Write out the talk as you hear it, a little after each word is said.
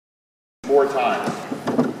4 times.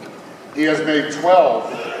 He has made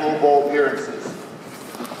 12 Pro Bowl appearances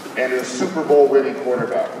and is a Super Bowl winning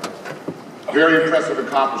quarterback. Very impressive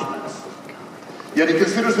accomplishments. Yet he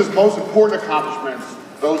considers his most important accomplishments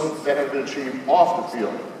those that have been achieved off the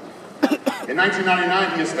field. In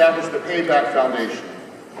 1999, he established the Payback Foundation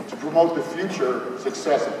to promote the future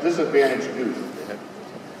success of disadvantaged youth.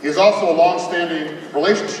 He has also a long-standing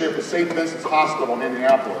relationship with St. Vincent's Hospital in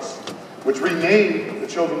Indianapolis, which renamed the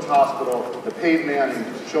Children's Hospital the Peyton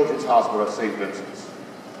Children's Hospital at St. Vincent's.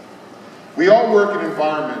 We all work in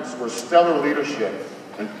environments where stellar leadership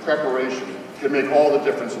and preparation can make all the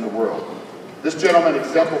difference in the world. This gentleman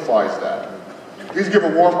exemplifies that. Please give a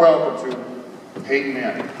warm welcome to Peyton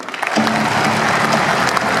Manning.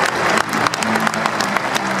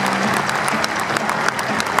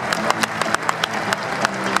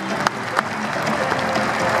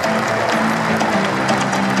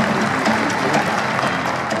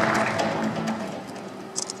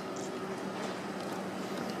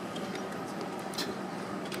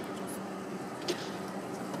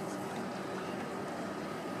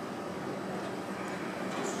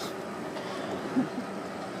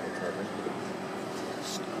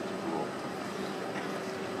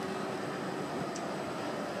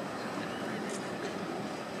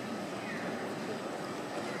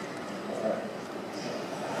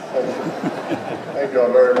 Thank you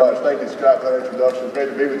all very much. Thank you, Scott, for that introduction. It's great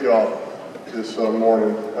to be with you all this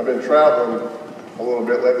morning. I've been traveling a little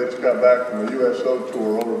bit lately. Just got back from a USO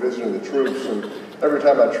tour over visiting the troops, and every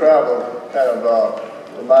time I travel, it kind of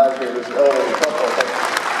reminds me of this elderly couple.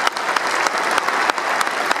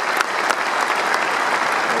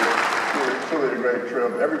 It's truly a great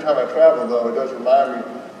trip. Every time I travel, though, it does remind me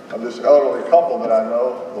of this elderly couple that I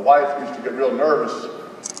know. The wife used to get real nervous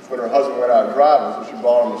when her husband went out driving, so she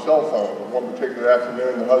bought him a cell phone. One particular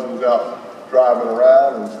afternoon, the husband's out driving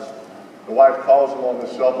around, and the wife calls him on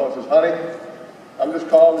his cell phone and says, "Honey, I'm just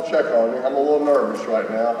calling to check on you. I'm a little nervous right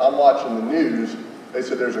now. I'm watching the news. They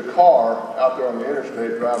said there's a car out there on the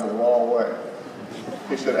interstate driving the wrong way."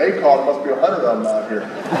 He said, "A car, there must be 100 of them out here."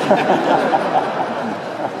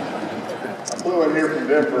 I flew in here from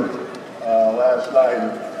Denver last night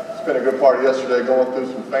and spent a good part of yesterday going through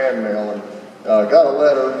some fan mail, and got a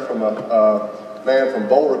letter from a man from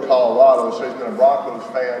Boulder, Colorado, who says he's been a Broncos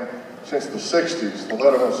fan since the 60s. The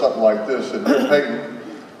letter went something like this. It said, "Dear Peyton,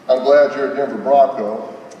 I'm glad you're a Denver Bronco.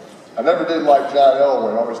 I never did like John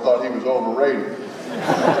Elway. I always thought he was overrated.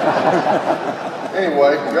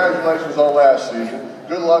 Anyway, congratulations on last season.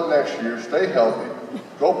 Good luck next year. Stay healthy.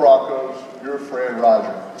 Go Broncos. Your friend,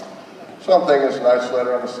 Roger." So I'm thinking it's a nice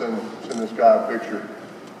letter. I'm going to send this guy a picture.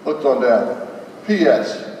 Looked on down.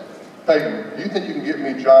 P.S. Peyton, do you think you can get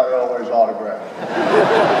me John Elway's autograph?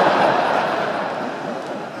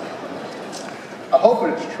 I hope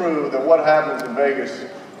it's true that what happens in Vegas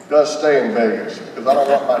does stay in Vegas, because I don't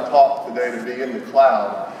want my talk today to be in the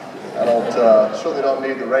cloud. I certainly don't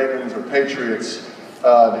need the Ravens or Patriots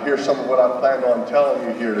to hear some of what I planned on telling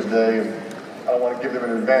you here today, and I don't want to give them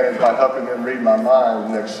an advantage by helping them read my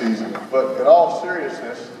mind next season. But in all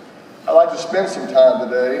seriousness, I'd like to spend some time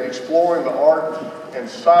today exploring the art and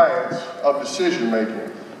science of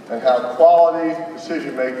decision-making and how quality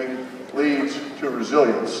decision-making leads to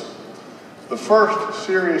resilience. The first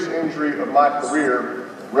serious injury of my career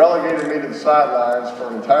relegated me to the sidelines for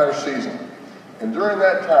an entire season. And during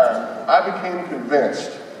that time, I became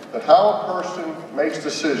convinced that how a person makes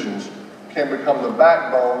decisions can become the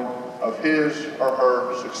backbone of his or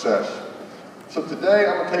her success. So today,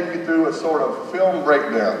 I'm going to take you through a sort of film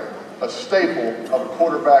breakdown, a staple of a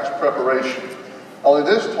quarterback's preparation. Only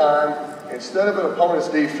this time, instead of an opponent's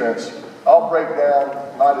defense, I'll break down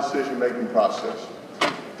my decision-making process.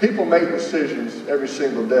 People make decisions every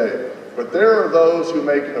single day, but there are those who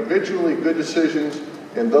make habitually good decisions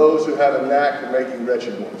and those who have a knack of making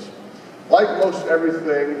wretched ones. Like most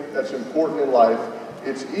everything that's important in life,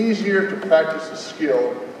 it's easier to practice a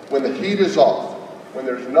skill when the heat is off, when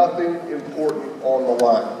there's nothing important on the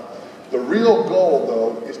line. The real goal,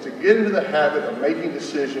 though, is to get into the habit of making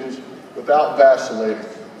decisions without vacillating,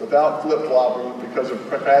 without flip-flopping because of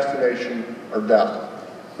procrastination or doubt.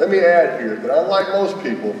 Let me add here that unlike most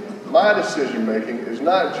people, my decision-making is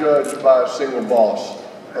not judged by a single boss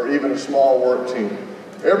or even a small work team.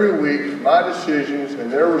 Every week, my decisions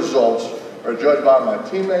and their results are judged by my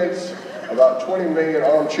teammates, about 20 million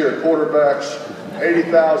armchair quarterbacks,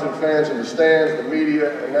 80,000 fans in the stands, the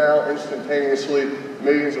media, and now instantaneously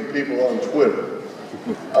millions of people on Twitter.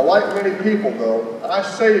 Unlike many people, though, I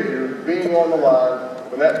savor being on the line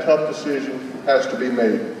when that tough decision has to be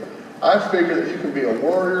made. I figure that you can be a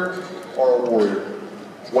warrior or a warrior.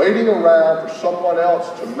 Waiting around for someone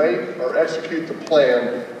else to make or execute the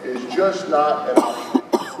plan is just not an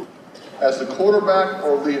option. As the quarterback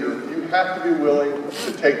or leader, you have to be willing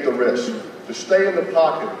to take the risk, to stay in the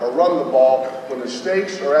pocket or run the ball when the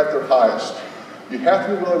stakes are at their highest. You have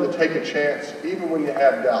to be willing to take a chance even when you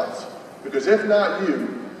have doubts. Because if not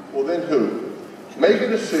you, well then who? Make a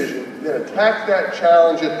decision, then attack that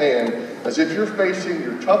challenge at hand as if you're facing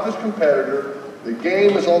your toughest competitor. The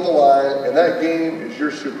game is on the line, and that game is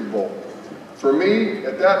your Super Bowl. For me,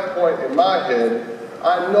 at that point in my head,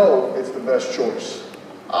 I know it's the best choice.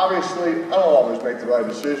 Obviously, I don't always make the right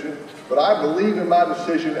decision, but I believe in my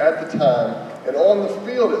decision at the time, and on the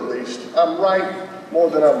field at least, I'm right more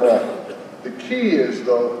than I'm wrong. The key is,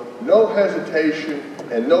 though, no hesitation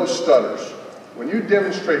and no stutters. When you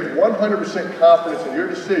demonstrate 100% confidence in your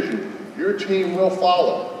decision, your team will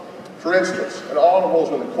follow. For instance, an audible is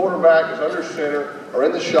when the quarterback is under center or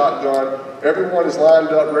in the shotgun, everyone is lined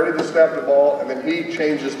up, ready to snap the ball, and then he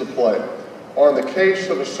changes the play. Or in the case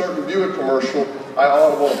of a certain Buick commercial, I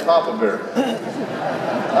audible to Papa Bear.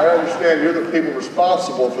 I understand you're the people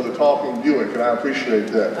responsible for the talking Buick, and I appreciate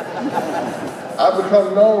that. I've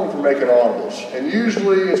become known for making audibles, and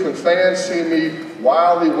usually it's when fans see me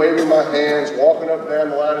wildly waving my hands, walking up and down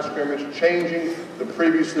the line of scrimmage, changing the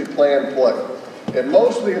previously planned play. And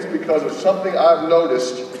mostly it's because of something I've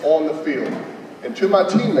noticed on the field. And to my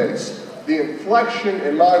teammates, the inflection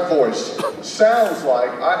in my voice sounds like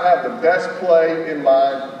I have the best play in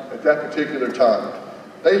mind at that particular time.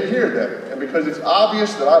 They hear that, and because it's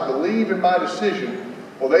obvious that I believe in my decision,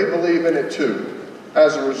 well, they believe in it too.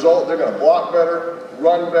 As a result, they're going to block better,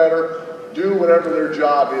 run better, do whatever their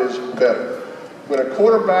job is better. When a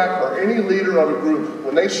quarterback or any leader of a group,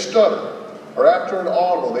 when they stutter, or after an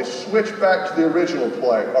audible, they switch back to the original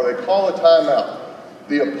play, or they call a timeout,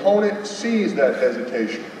 the opponent sees that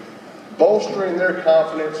hesitation, bolstering their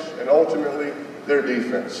confidence and ultimately their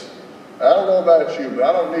defense. And I don't know about you, but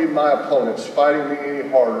I don't need my opponents fighting me any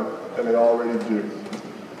harder than they already do.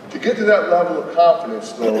 To get to that level of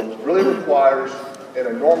confidence, though, really requires an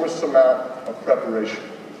enormous amount of preparation.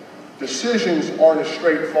 Decisions aren't as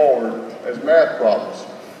straightforward as math problems.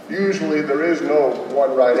 Usually there is no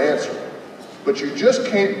one right answer. But you just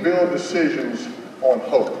can't build decisions on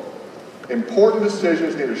hope. Important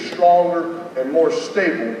decisions need a stronger and more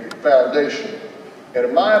stable foundation. And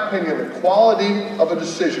in my opinion, the quality of a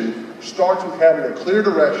decision starts with having a clear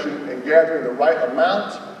direction and gathering the right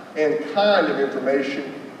amount and kind of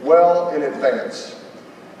information well in advance.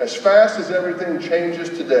 As fast as everything changes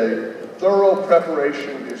today, thorough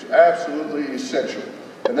preparation is absolutely essential.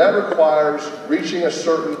 And that requires reaching a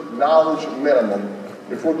certain knowledge minimum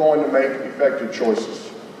if we're going to make effective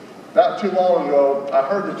choices. Not too long ago, I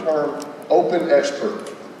heard the term open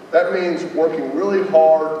expert. That means working really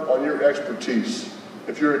hard on your expertise.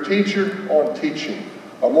 If you're a teacher, on teaching,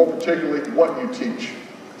 or more particularly, what you teach.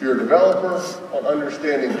 If you're a developer, on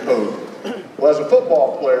understanding code. Well, as a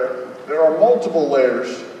football player, there are multiple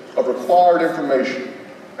layers of required information,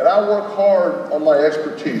 and I work hard on my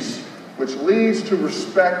expertise, which leads to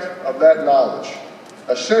respect of that knowledge.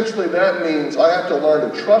 Essentially, that means I have to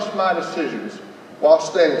learn to trust my decisions while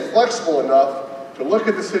staying flexible enough to look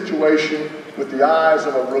at the situation with the eyes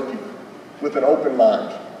of a rookie, with an open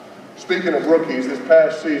mind. Speaking of rookies, this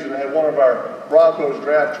past season I had one of our Broncos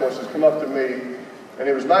draft choices come up to me, and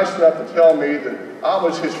he was nice enough to tell me that I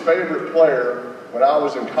was his favorite player when I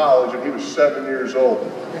was in college and he was 7 years old.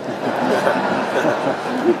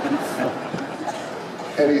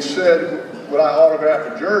 And he said, would I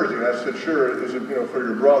autograph a jersey? And I said, sure. Is it, for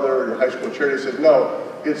your brother or your high school charity? He said, no,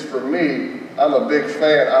 it's for me. I'm a big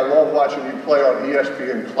fan. I love watching you play on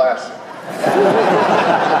ESPN Classic.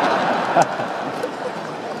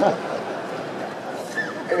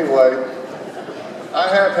 Anyway, I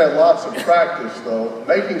have had lots of practice, though,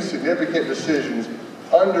 making significant decisions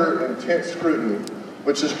under intense scrutiny,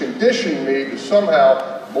 which has conditioned me to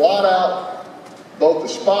somehow blot out both the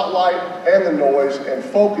spotlight and the noise and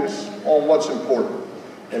focus on what's important,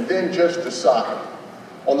 and then just decide.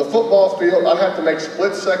 On the football field, I have to make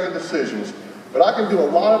split-second decisions, but I can do a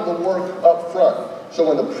lot of the work up front,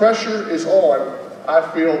 so when the pressure is on, I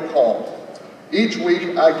feel calm. Each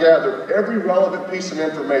week, I gather every relevant piece of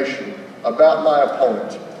information about my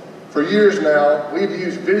opponent. For years now, we've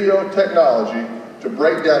used video technology to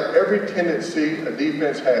break down every tendency a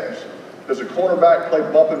defense has. Does a cornerback play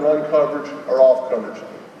bump and run coverage or off coverage?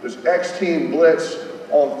 Does X team blitz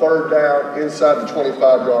on third down inside the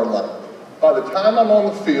 25-yard line? By the time I'm on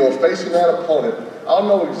the field facing that opponent, I'll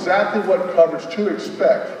know exactly what coverage to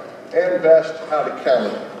expect and best how to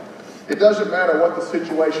counter it. It doesn't matter what the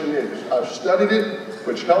situation is. I've studied it,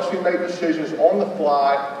 which helps me make decisions on the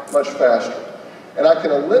fly much faster. And I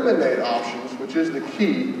can eliminate options, which is the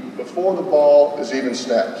key, before the ball is even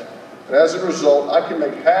snapped. And as a result, I can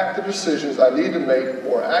make half the decisions I need to make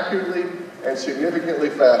more accurately and significantly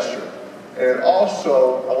faster. And it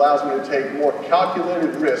also allows me to take more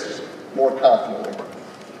calculated risks more confidently.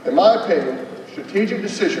 In my opinion, strategic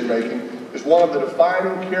decision-making is one of the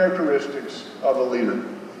defining characteristics of a leader.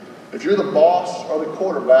 If you're the boss or the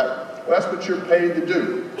quarterback, well, that's what you're paid to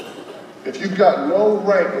do. If you've got no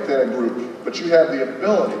rank within a group, but you have the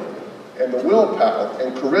ability and the willpower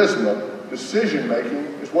and charisma, decision-making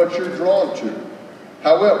is what you're drawn to.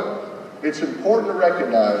 However, it's important to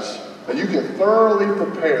recognize that you can thoroughly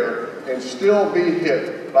prepare and still be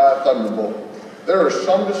hit by a thunderbolt. There are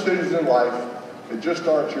some decisions in life that just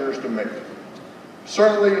aren't yours to make.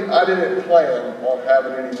 Certainly, I didn't plan on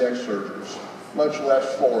having any neck surgeries, much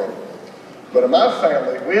less 4 of them. But in my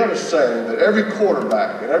family, we have a saying that every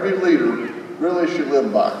quarterback and every leader really should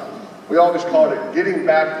live by. We always called it getting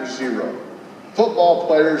back to zero. Football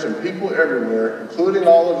players and people everywhere, including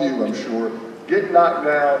all of you, I'm sure, get knocked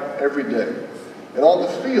down every day. And on the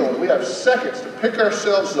field, we have seconds to pick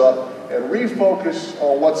ourselves up and refocus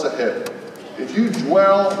on what's ahead. If you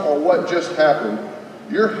dwell on what just happened,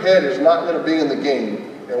 your head is not going to be in the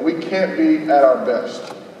game, and we can't be at our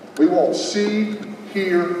best. We won't see,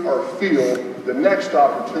 hear, or feel the next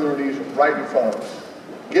opportunities right in front of us.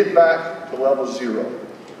 Get back to level zero.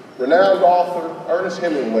 Renowned author Ernest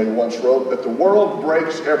Hemingway once wrote that the world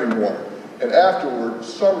breaks everyone, and afterward,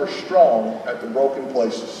 some are strong at the broken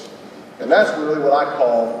places. And that's really what I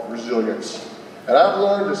call resilience. And I've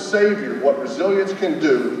learned to savor what resilience can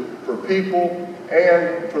do for people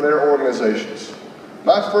and for their organizations.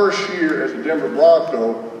 My first year as a Denver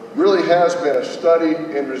Bronco really has been a study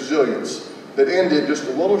in resilience that ended just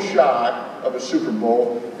a little shy of a Super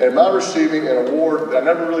Bowl and my receiving an award that I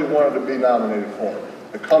never really wanted to be nominated for,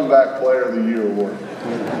 the Comeback Player of the Year award.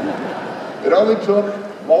 It only took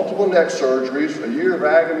multiple neck surgeries, a year of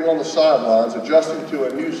agony on the sidelines, adjusting to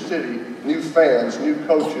a new city, new fans, new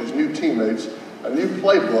coaches, new teammates, a new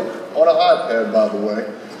playbook on an iPad, by the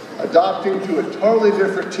way, adopting to a totally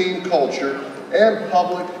different team culture and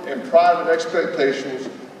public and private expectations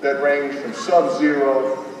that range from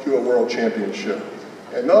sub-zero to a world championship.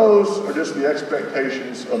 And those are just the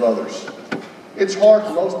expectations of others. It's hard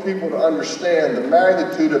for most people to understand the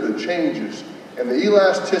magnitude of the changes and the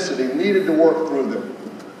elasticity needed to work through them.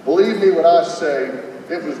 Believe me when I say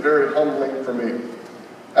it was very humbling for me.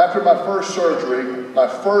 After my first surgery, my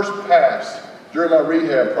first pass during my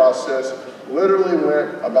rehab process literally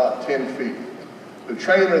went about 10 feet. The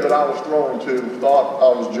trainer that I was throwing to thought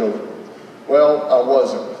I was joking. Well, I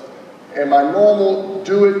wasn't. And my normal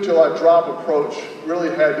do it till I drop approach really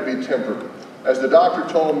had to be tempered. As the doctor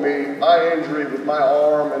told me, my injury with my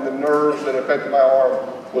arm and the nerves that affected my arm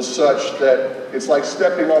was such that it's like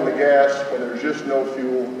stepping on the gas when there's just no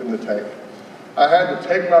fuel in the tank. I had to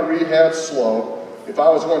take my rehab slow if I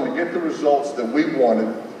was going to get the results that we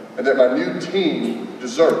wanted and that my new team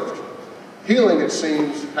deserved. Healing, it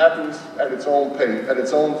seems, happens at its own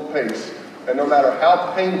pace, and no matter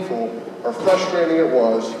how painful or frustrating it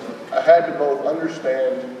was, I had to both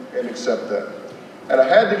understand and accept that. And I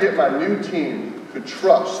had to get my new team to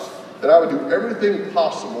trust that I would do everything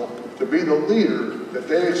possible to be the leader that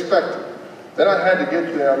they expected. Then I had to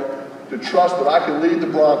get them to trust that I could lead the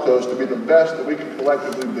Broncos to be the best that we could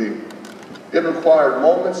collectively be. It required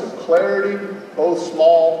moments of clarity, both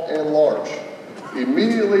small and large.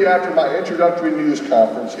 Immediately after my introductory news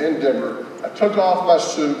conference in Denver, I took off my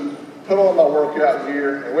suit, put on my workout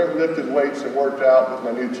gear, and went and lifted weights and worked out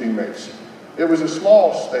with my new teammates. It was a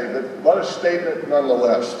small statement, but a statement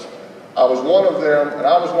nonetheless. I was one of them, and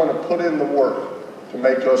I was going to put in the work to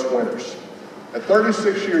make us winners. At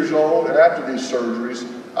 36 years old, and after these surgeries,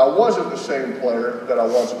 I wasn't the same player that I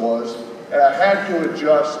once was, and I had to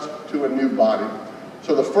adjust to a new body.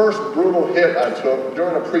 So the first brutal hit I took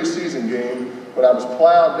during a preseason game, when I was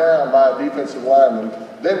plowed down by a defensive lineman,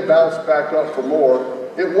 then bounced back up for more,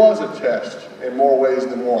 it was a test in more ways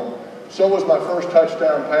than one. So was my first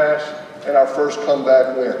touchdown pass and our first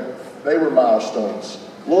comeback win. They were milestones.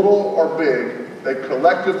 Little or big, they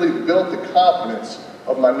collectively built the confidence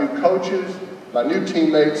of my new coaches, my new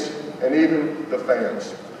teammates, and even the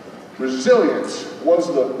fans. Resilience was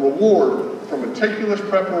the reward for meticulous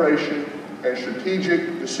preparation and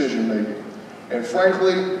strategic decision-making. And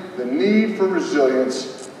frankly, the need for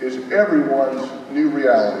resilience is everyone's new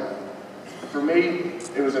reality. For me,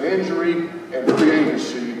 it was an injury and free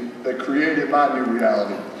agency that created my new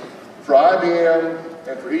reality. For IBM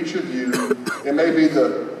and for each of you, it may be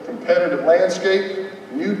the competitive landscape,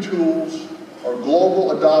 new tools, or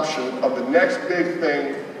global adoption of the next big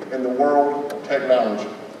thing in the world of technology.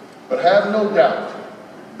 But have no doubt,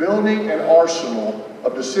 building an arsenal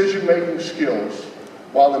of decision-making skills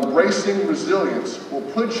while embracing resilience will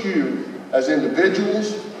put you as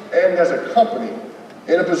individuals and as a company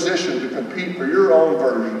in a position to compete for your own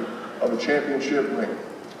version of a championship ring.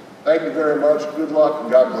 Thank you very much. Good luck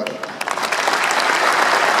and God bless you.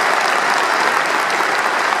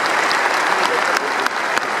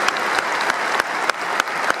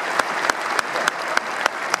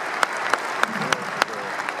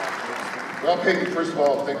 Well, Peyton, first of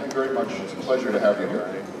all, thank you very much. It's a pleasure to have you here.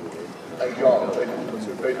 Thank you all. It's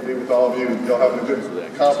great to be with all of you. Y'all having a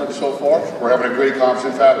good conference so far? We're having a great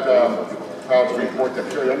conference. In fact, proud to report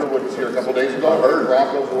that Kerry Underwood was here a couple days ago. I heard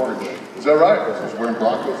Broncos orange. Is that right? He's wearing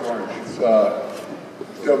Broncos orange.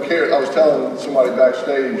 You know, Kerry, I was telling somebody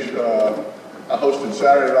backstage, I hosted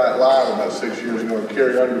Saturday Night Live about 6 years ago, and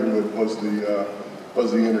Kerry Underwood was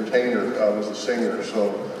the entertainer, was the singer.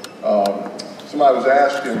 So somebody was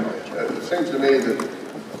asking, it seems to me that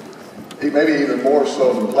maybe even more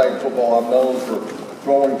so than playing football, I'm known for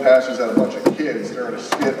throwing passes at a bunch of kids during a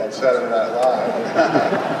skit on Saturday Night Live.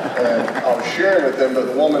 And I was sharing with them, but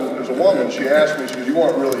there's a woman, she asked me, she goes, you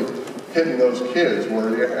weren't really hitting those kids, were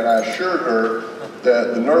you? And I assured her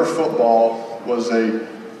that the Nerf football was a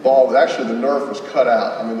ball that actually the Nerf was cut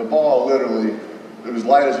out. I mean, the ball literally, it was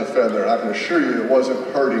light as a feather. I can assure you it wasn't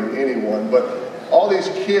hurting anyone. But all these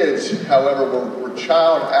kids, however, were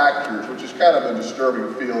child actors, which is kind of a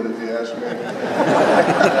disturbing field if you ask me.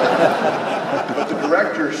 But the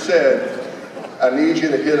director said, I need you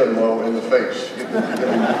to hit him, though, in the face. You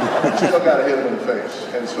still got to hit him in the face.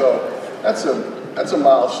 And so that's a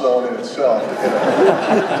milestone in itself, to hit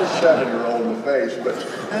a 7-year-old in the face. But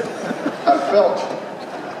I felt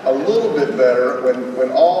a little bit better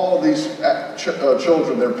when all these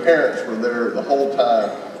children, their parents were there the whole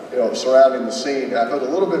time, you know, surrounding the scene. I felt a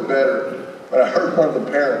little bit better when I heard one of the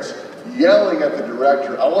parents yelling at the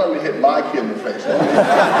director, I want him to hit my kid in the face. That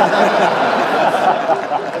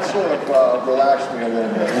sort of relaxed me a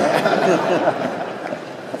little bit.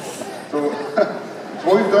 So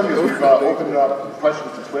what we've done is we've opened up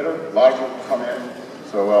questions to Twitter. A lot of people come in.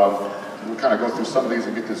 So we'll kind of go through some of these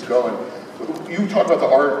and get this going. You talk about the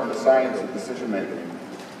art and the science of decision making.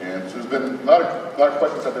 And so there's been a lot of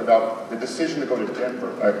questions out there about the decision to go to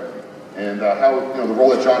Denver, right? And how, you know, the role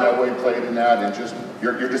that John Elway played in that, and just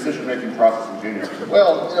your decision-making process in January.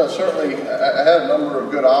 Well, you know, certainly I had a number of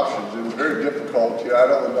good options. It was very difficult. You know, I'd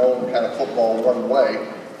only known kind of football one way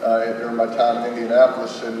during my time in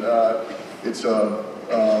Indianapolis, and it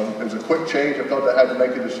was a quick change. I felt I had to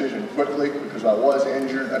make a decision quickly because I was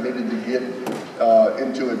injured. I needed to get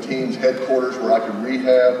into a team's headquarters where I could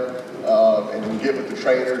rehab. And get with the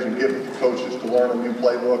trainers and get with the coaches to learn a new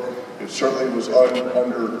playbook. It certainly was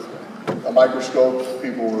under a microscope.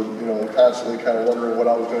 People were, you know, constantly kind of wondering what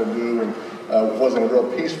I was going to do, and it wasn't a real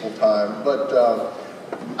peaceful time. But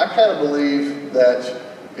I kind of believe that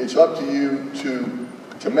it's up to you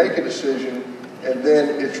to make a decision, and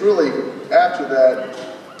then it's really, after that,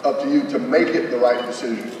 up to you to make it the right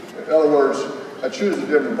decision. In other words, I choose the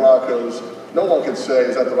Denver Broncos. No one can say,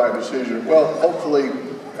 is that the right decision? Well, hopefully,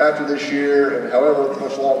 after this year and however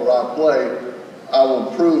much longer I play, I will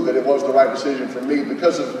prove that it was the right decision for me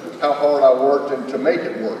because of how hard I worked and to make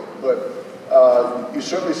it work. But you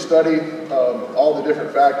certainly study all the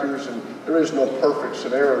different factors, and there is no perfect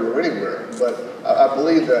scenario anywhere. But I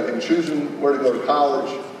believe that in choosing where to go to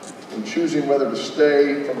college, in choosing whether to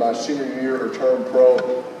stay from my senior year or turn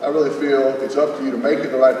pro, I really feel it's up to you to make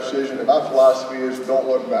it the right decision. And my philosophy is don't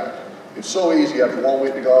look back. It's so easy after 1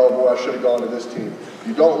 week to go, oh boy, I should have gone to this team.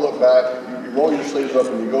 You don't look back, you roll your sleeves up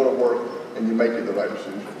and you go to work and you make it the right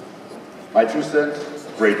decision. My 2 cents,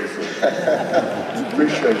 great decision.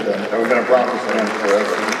 Appreciate that. And we've been a Broncos fan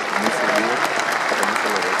forever.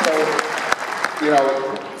 So, you know,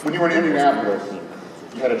 when you were in Indianapolis,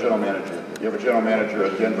 you had a general manager. You have a general manager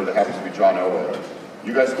at Denver that happens to be John Elway.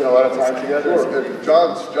 You guys spend a lot of time together? Sure.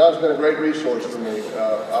 John's been a great resource for me.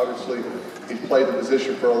 Obviously, he's played the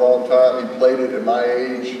position for a long time. He played it at my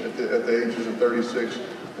age, at the ages of 36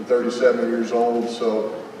 and 37 years old.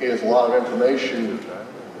 So he has a lot of information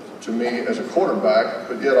to me as a quarterback,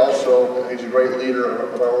 but yet also he's a great leader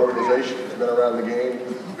of our organization. He's been around the game,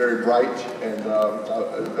 very bright, and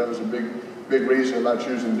that was a big reason about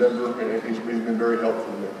choosing Denver, and he's been very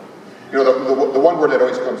helpful to me. You know, the one word that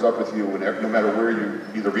always comes up with you, no matter where you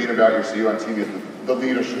either read about or see you on TV, is the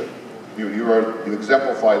leadership. You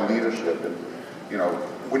exemplify leadership, and you know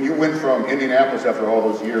when you went from Indianapolis after all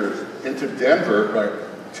those years into Denver, right?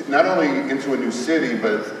 not only into a new city,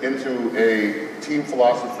 but into a team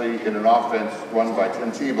philosophy in an offense run by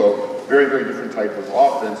Tim Tebow, very, very different type of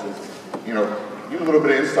offenses. You know, give a little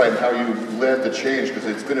bit of insight on how you led the change, because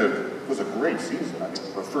it was a great season, I mean,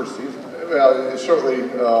 for first season. Well, it certainly,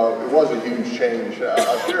 it was a huge change.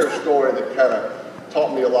 I'll share a story that kind of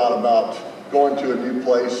taught me a lot about going to a new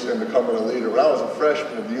place and becoming a leader. When I was a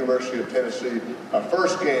freshman at the University of Tennessee, our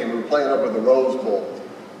first game, we were playing up at the Rose Bowl.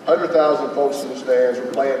 100,000 folks in the stands,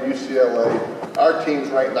 we're playing UCLA. Our team's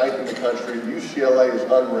ranked 9th in the country. UCLA is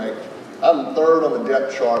unranked. I'm 3rd on the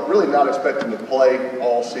depth chart, really not expecting to play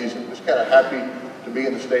all season. Just kind of happy to be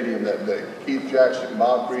in the stadium that day. Keith Jackson,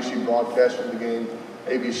 Bob Greasy broadcasting the game,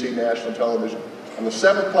 ABC National Television. On the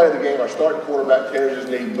 7th play of the game, our starting quarterback tears his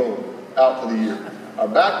knee, boom, out for the year. Our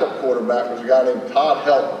backup quarterback was a guy named Todd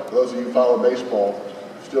Helton. For those of you who follow baseball,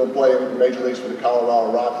 still playing Major Leagues for the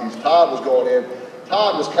Colorado Rockies. Todd was going in.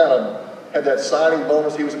 Todd was kind of, had that signing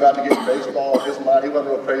bonus he was about to get in baseball in his mind. He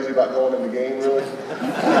wasn't real crazy about going in the game, really.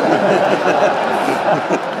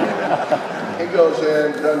 He goes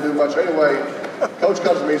in, doesn't do much. Anyway, coach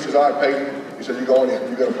comes to me and says, all right, Peyton, he said, you're going in,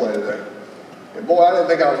 you're going to play today. And boy, I didn't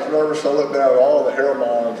think I was nervous. I looked down at all the hair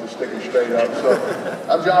lines and sticking straight up. So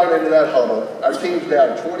I'm jogging into that huddle. Our team's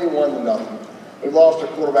down 21-0. We've lost our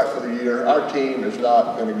quarterback for the year. Our team is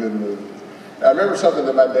not in a good mood. Now, I remember something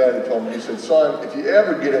that my dad had told me. He said, son, if you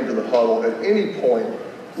ever get into the huddle at any point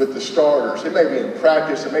with the starters, it may be in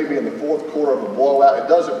practice, it may be in the 4th quarter of a blowout, it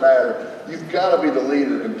doesn't matter. You've got to be the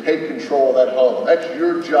leader and take control of that huddle. That's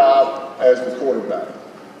your job as the quarterback.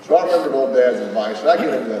 So I remembered old Dad's advice, and I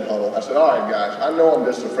get into that huddle. I said, all right, guys, I know I'm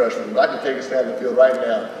just a freshman, but I can take us down the field right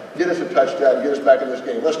now, get us a touchdown, get us back in this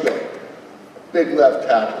game. Let's go. Big left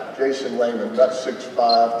tackle, Jason Lehman, about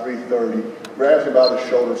 6'5", 330, grabs him by the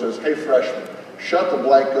shoulder and says, hey, freshman, shut the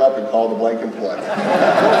blank up and call the blank and play.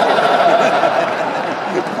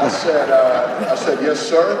 I said, yes,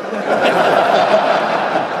 sir.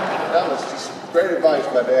 That was just great advice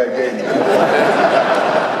my dad gave me.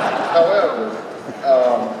 However,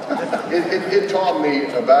 it taught me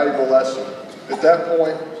a valuable lesson. At that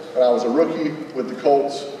point, when I was a rookie with the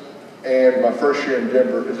Colts and my first year in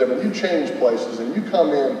Denver, is that when you change places and you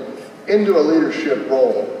come into a leadership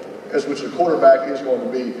role, as which the quarterback is going to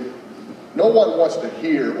be, no one wants to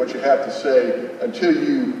hear what you have to say until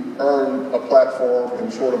you earn a platform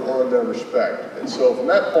and sort of earn their respect. And so from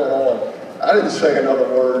that point on, I didn't say another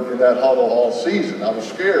word in that huddle all season. I was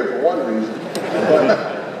scared for one reason. But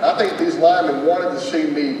I think these linemen wanted to see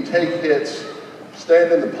me take hits,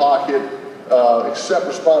 stand in the pocket, accept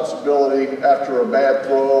responsibility after a bad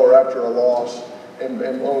throw or after a loss. And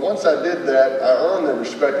once I did that, I earned their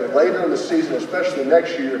respect. And later in the season, especially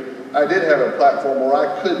next year, I did have a platform where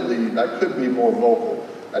I could lead, I could be more vocal.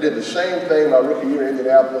 I did the same thing my rookie year in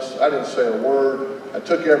Indianapolis. I didn't say a word. I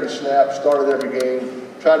took every snap, started every game,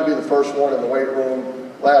 tried to be the first one in the weight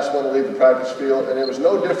room, last one to leave the practice field, and it was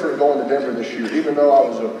no different going to Denver this year. Even though I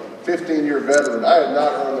was a 15-year veteran, I had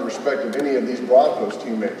not earned the respect of any of these Broncos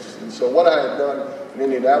teammates. And so what I had done in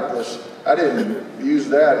Indianapolis, I didn't use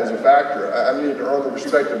that as a factor. I needed to earn the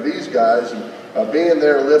respect of these guys, and being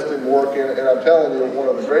there, lifting, working, and I'm telling you, one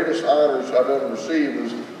of the greatest honors I've ever received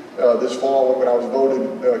was this fall when I was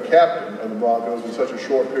voted captain of the Broncos in such a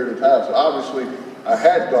short period of time. So obviously, I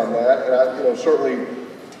had done that, and I certainly,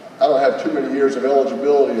 I don't have too many years of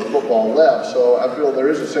eligibility of football left, so I feel there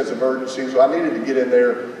is a sense of urgency, so I needed to get in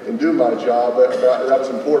there and do my job. That was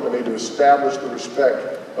important to me to establish the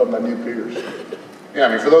respect of my new peers. Yeah, I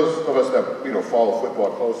mean, for those of us that, follow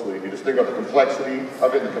football closely, you just think about the complexity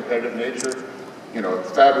of it and the competitive nature.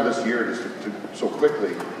 Fabulous year just so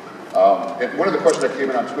quickly. And one of the questions that came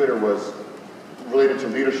in on Twitter was related to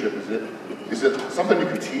leadership. Is it something you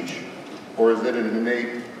can teach, or is it an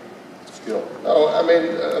innate skill? No, I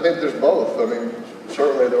mean, I think there's both. I mean,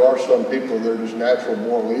 certainly there are some people that are just natural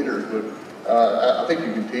born leaders, but I think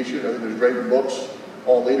you can teach it. I think there's great books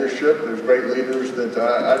on leadership. There's great leaders that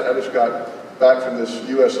I just got back from this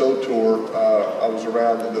USO tour. I was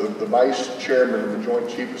around the vice chairman of the Joint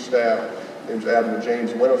Chief of Staff, named Admiral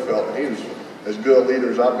James Winterfeld, and he was as good a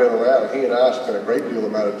leader as I've been around. He and I spent a great deal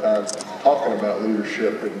amount of time talking about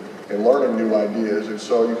leadership and learning new ideas. And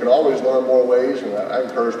so you can always learn more ways, and I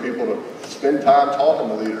encourage people to spend time talking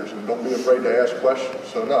to leaders and don't be afraid to ask questions.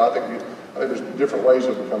 So no, I think there's different ways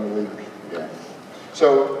of becoming leaders. Yeah.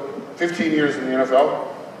 So 15 years in the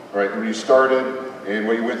NFL, right? When you started and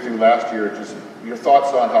what you went through last year, just your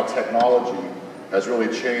thoughts on how technology has really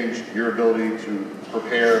changed your ability to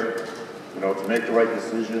prepare, to make the right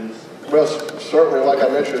decisions. Well, certainly, like I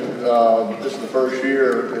mentioned, this is the first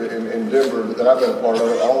year in Denver that I've been a part of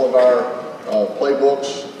it. All of our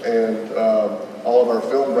playbooks and all of our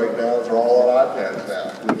film breakdowns are all on iPads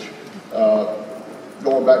now, which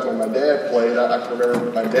going back to when my dad played, I can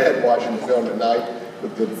remember my dad watching the film at night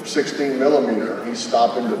with the 16 millimeter. He's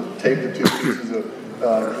stopping to tape the two pieces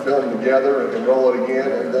of film together and roll it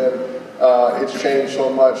again. And then it's changed so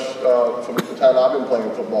much from the time I've been playing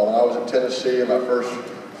football. When I was in Tennessee in my first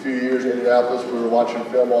few years in Indianapolis, we were watching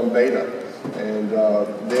film on Beta. And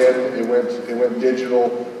then it went digital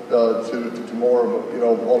to more of a,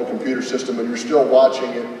 on a computer system, but you're still watching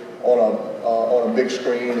it on a big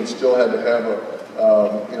screen and still had to have a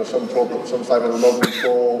some type of remote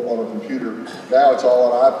control on a computer. Now it's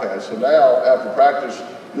all on iPads. So now after practice,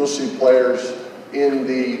 you'll see players in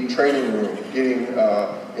the training room getting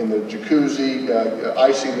in the jacuzzi,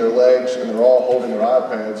 icing their legs, and they're all holding their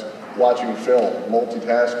iPads, watching film,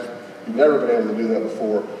 multitasking. You've never been able to do that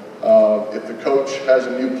before. If the coach has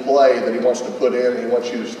a new play that he wants to put in and he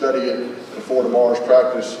wants you to study it before tomorrow's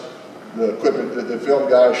practice, the equipment, the film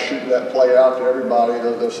guys shooting that play out to everybody,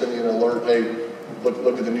 they'll send you an alert, hey,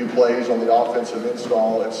 look at the new plays on the offensive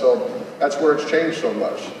install. And so that's where it's changed so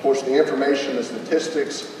much. Of course, the information, the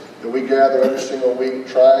statistics that we gather every single week,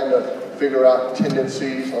 trying to figure out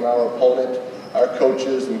tendencies on our opponent, our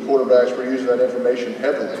coaches and quarterbacks, we're using that information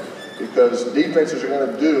heavily because defenses are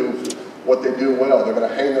going to do what they do well. They're going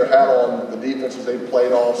to hang their hat on the defenses they've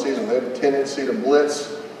played all season. They have a tendency to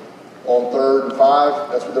blitz on 3rd and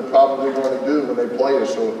 5. That's what they're probably going to do when they play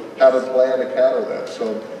us. So have a plan to counter that.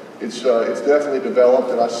 So it's definitely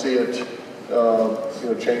developed, and I see it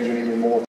changing even more.